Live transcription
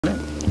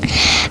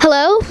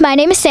Hello, my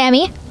name is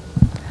Sammy.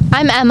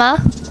 I'm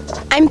Emma.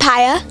 I'm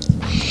Paia.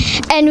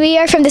 And we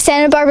are from the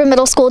Santa Barbara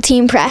Middle School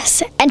Team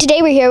Press. And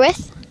today we're here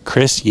with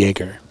Chris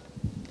Yager.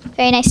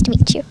 Very nice to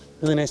meet you.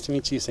 Really nice to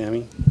meet you,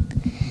 Sammy.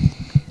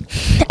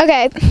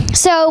 Okay,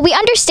 so we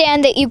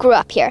understand that you grew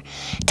up here.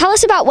 Tell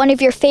us about one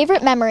of your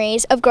favorite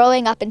memories of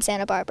growing up in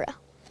Santa Barbara.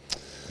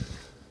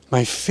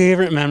 My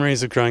favorite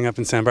memories of growing up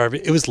in Santa Barbara,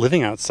 it was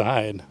living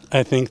outside.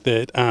 I think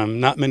that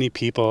not many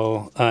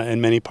people in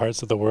many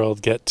parts of the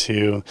world get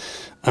to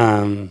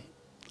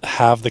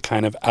have the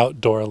kind of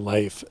outdoor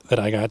life that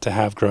I got to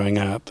have growing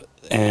up.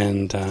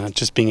 And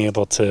just being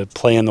able to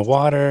play in the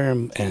water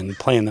and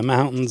play in the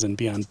mountains and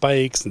be on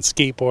bikes and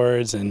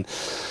skateboards. And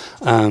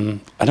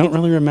I don't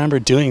really remember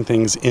doing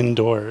things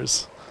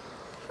indoors.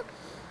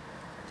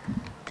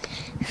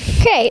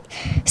 Great.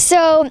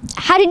 So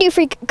how did you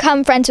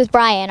become friends with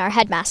Brian, our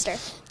headmaster?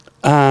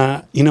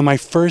 You know, my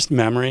first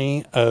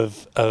memory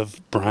of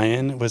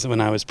Brian was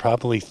when I was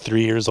probably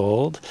 3 years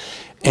old,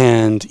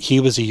 and he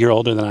was a year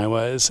older than I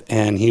was,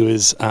 and he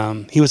was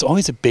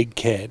always a big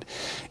kid.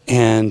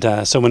 And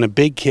so when a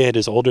big kid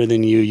is older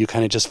than you, you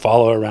kind of just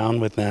follow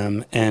around with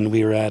them. And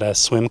we were at a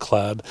swim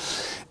club,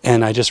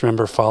 and I just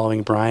remember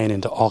following Brian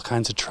into all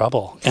kinds of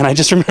trouble. And I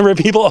just remember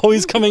people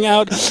always coming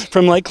out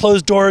from like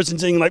closed doors and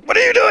saying like, "What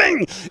are you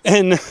doing?"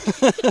 And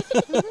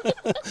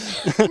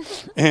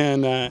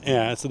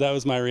yeah, so that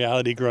was my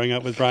reality growing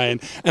up with Brian.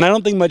 And I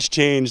don't think much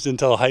changed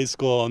until high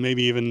school, and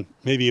maybe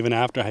even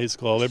after high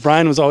school. But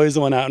Brian was always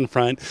the one out in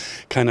front,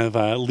 kind of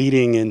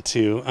leading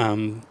into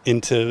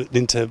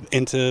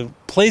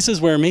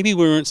places where maybe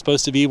we weren't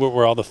supposed to be,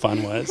 where all the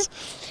fun was.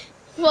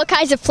 What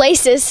kinds of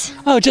places?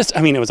 Oh,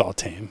 I mean, it was all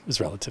tame. It was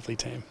relatively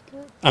tame.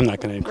 I'm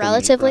not going to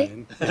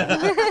Relatively? Brian.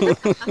 Yeah.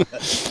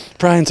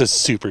 Brian's a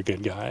super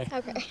good guy.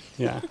 Okay.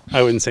 Yeah,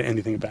 I wouldn't say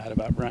anything bad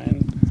about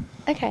Brian.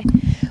 Okay.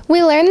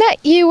 We learned that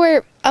you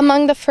were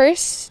among the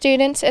first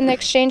students in the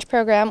exchange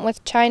program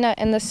with China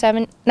in the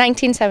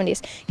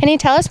 1970s. Can you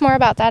tell us more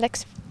about that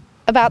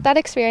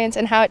experience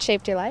and how it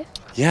shaped your life?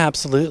 Yeah,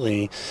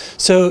 absolutely.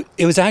 So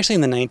it was actually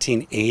in the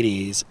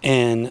 1980s,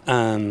 and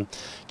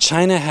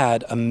China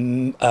had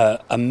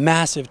a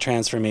massive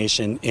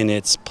transformation in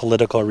its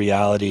political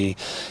reality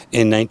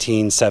in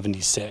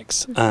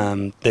 1976.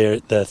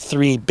 The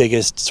three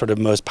biggest, sort of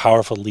most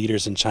powerful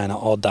leaders in China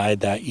all died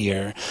that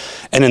year.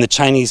 And in the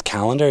Chinese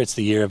calendar, it's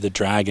the year of the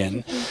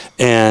dragon.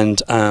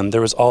 And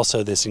there was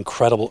also this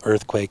incredible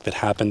earthquake that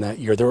happened that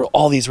year. There were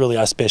all these really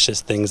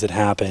auspicious things that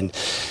happened.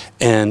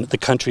 And the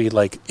country,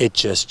 like, it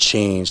just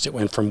changed. It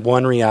went from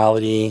one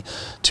reality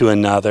to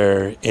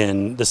another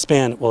in the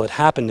span, well, it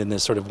happened in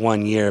this sort of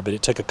 1 year, but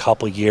it took a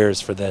couple years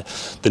for the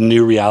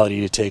new reality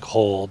to take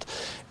hold.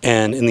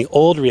 And in the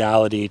old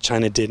reality,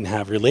 China didn't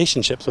have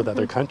relationships with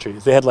other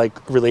countries. They had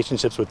like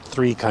relationships with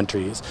 3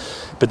 countries.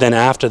 But then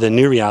after the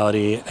new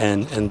reality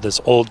and this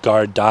old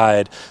guard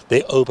died,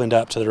 they opened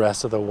up to the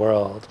rest of the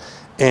world.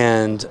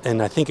 And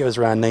I think it was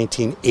around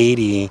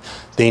 1980,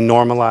 they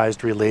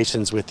normalized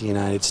relations with the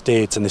United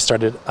States, and they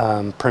started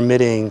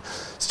permitting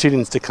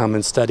students to come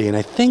and study. And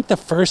I think the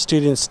first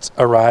students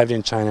arrived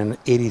in China in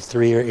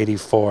 83 or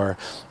 84,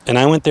 and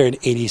I went there in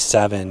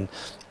 87.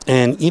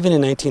 And even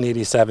in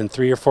 1987,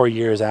 3 or 4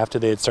 years after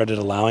they had started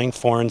allowing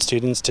foreign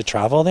students to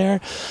travel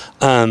there,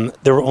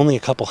 there were only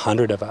a couple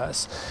hundred of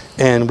us.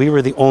 And we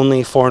were the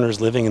only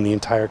foreigners living in the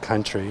entire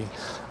country.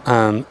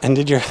 And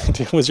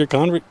was your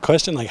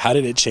question like, how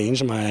did it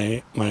change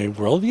my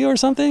worldview or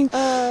something?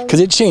 Because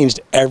it changed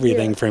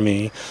everything for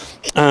me.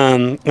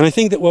 And I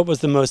think that what was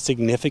the most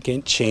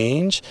significant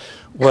change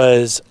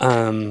was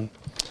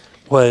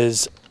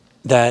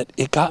that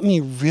it got me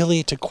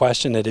really to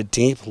question at a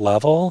deep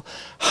level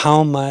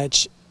how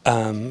much,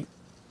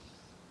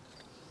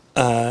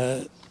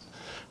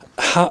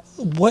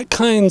 what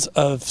kinds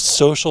of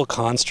social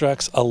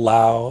constructs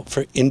allow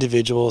for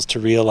individuals to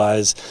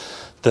realize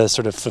the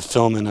sort of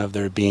fulfillment of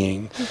their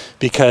being.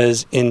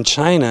 Because in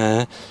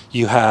China,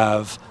 you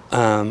have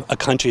a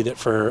country that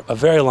for a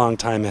very long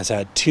time has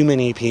had too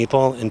many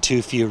people and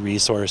too few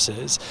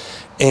resources.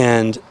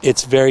 And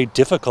it's very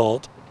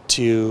difficult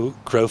to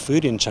grow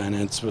food in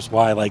China. It's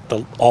why like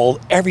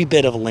every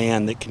bit of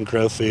land that can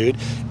grow food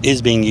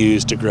is being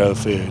used to grow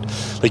food.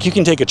 Like you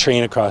can take a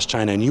train across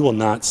China and you will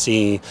not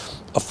see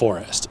a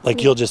forest.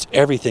 Like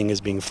everything is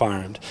being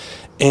farmed.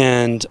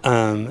 And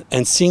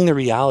seeing the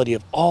reality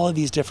of all of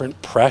these different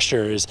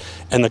pressures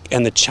and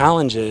the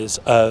challenges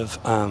of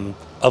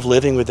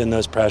living within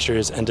those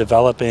pressures and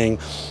developing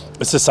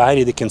a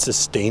society that can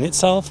sustain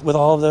itself with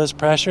all of those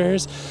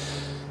pressures.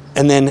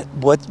 And then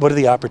what are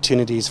the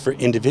opportunities for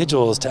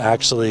individuals to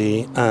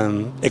actually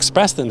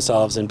express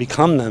themselves and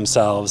become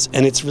themselves?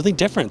 And it's really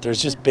different.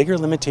 There's just bigger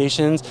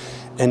limitations,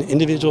 and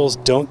individuals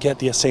don't get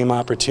the same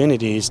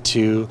opportunities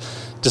to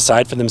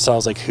decide for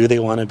themselves like who they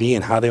want to be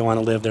and how they want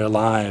to live their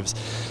lives.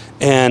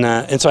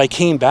 And so I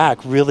came back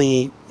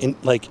really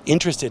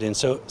interested in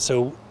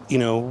so you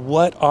know,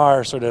 what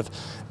are sort of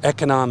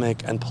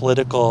economic and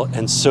political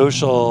and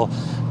social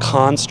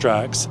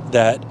constructs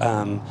that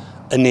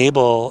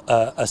enable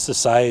a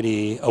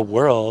society, a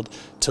world,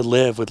 to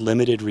live with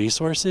limited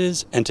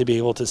resources and to be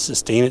able to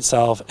sustain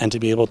itself and to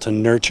be able to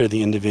nurture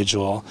the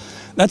individual?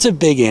 That's a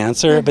big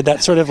answer, but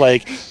that's sort of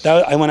like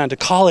that. I went on to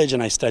college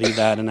and I studied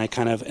that, and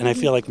I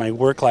feel like my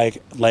work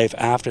life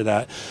after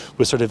that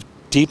was sort of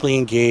deeply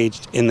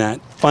engaged in that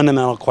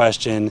fundamental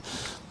question,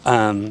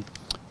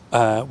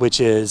 which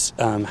is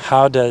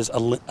how does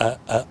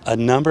a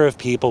number of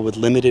people with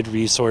limited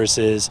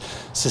resources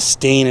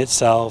sustain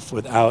itself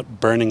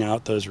without burning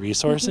out those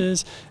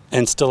resources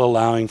and still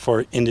allowing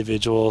for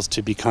individuals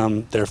to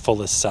become their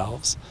fullest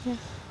selves? Yeah.